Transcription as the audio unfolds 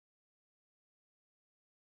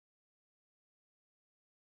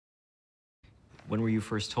When were you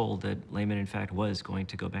first told that Lehman, in fact, was going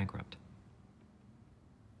to go bankrupt?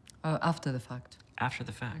 After the fact. After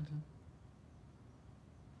the fact? Mm-hmm.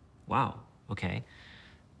 Wow, okay.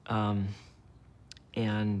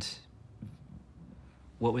 And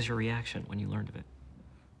what was your reaction when you learned of it?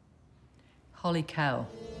 Holy cow.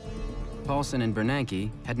 Paulson and Bernanke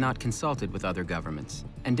had not consulted with other governments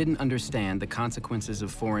and didn't understand the consequences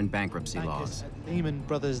of foreign bankruptcy laws. Lehman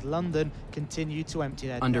Brothers London continued to empty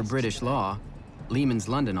their Under desks. British law, Lehman's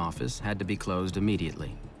London office had to be closed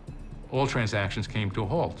immediately. All transactions came to a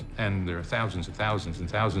halt, and there are thousands and thousands and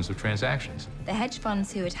thousands of transactions. The hedge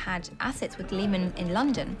funds who had had assets with Lehman in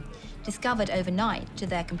London discovered overnight, to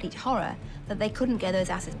their complete horror, that they couldn't get those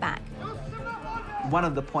assets back. One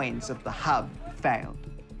of the points of the hub failed,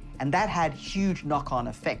 and that had huge knock-on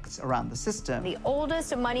effects around the system. The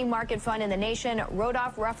oldest money market fund in the nation wrote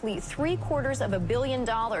off roughly $750 million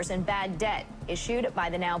in bad debt issued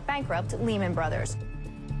by the now bankrupt Lehman Brothers.